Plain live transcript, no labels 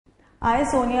I,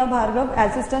 Sonia Bhargava,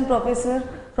 Assistant Professor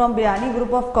from Biani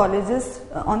Group of Colleges.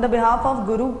 On the behalf of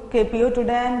Guru KPO,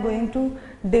 today I am going to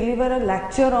deliver a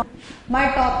lecture on. My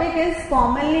topic is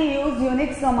commonly used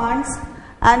Unix commands,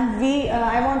 and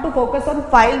I want to focus on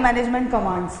file management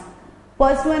commands.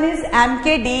 First one is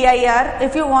mkdir.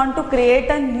 If you want to create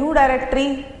a new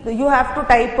directory, you have to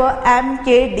type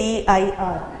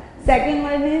mkdir. Second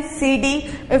one is cd.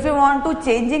 If you want to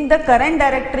changing the current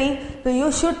directory,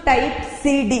 you should type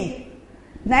cd.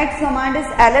 Next command is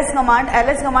ls command.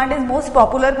 ls command is most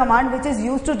popular command which is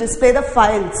used to display the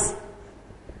files.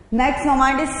 Next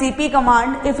command is cp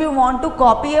command. If you want to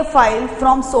copy a file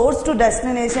from source to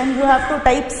destination, you have to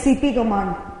type cp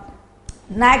command.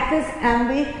 Next is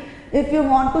mv. If you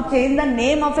want to change the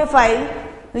name of a file,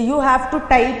 you have to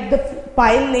type the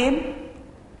file name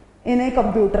in a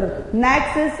computer.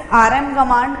 Next is rm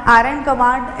command. Rm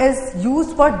command is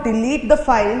used for delete the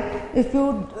file if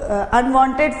you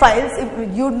unwanted files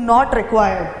if you not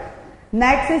required.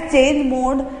 Next is change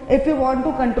mode. If you want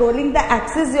to controlling the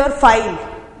access your file,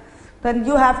 then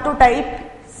you have to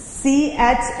type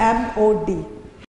chmod.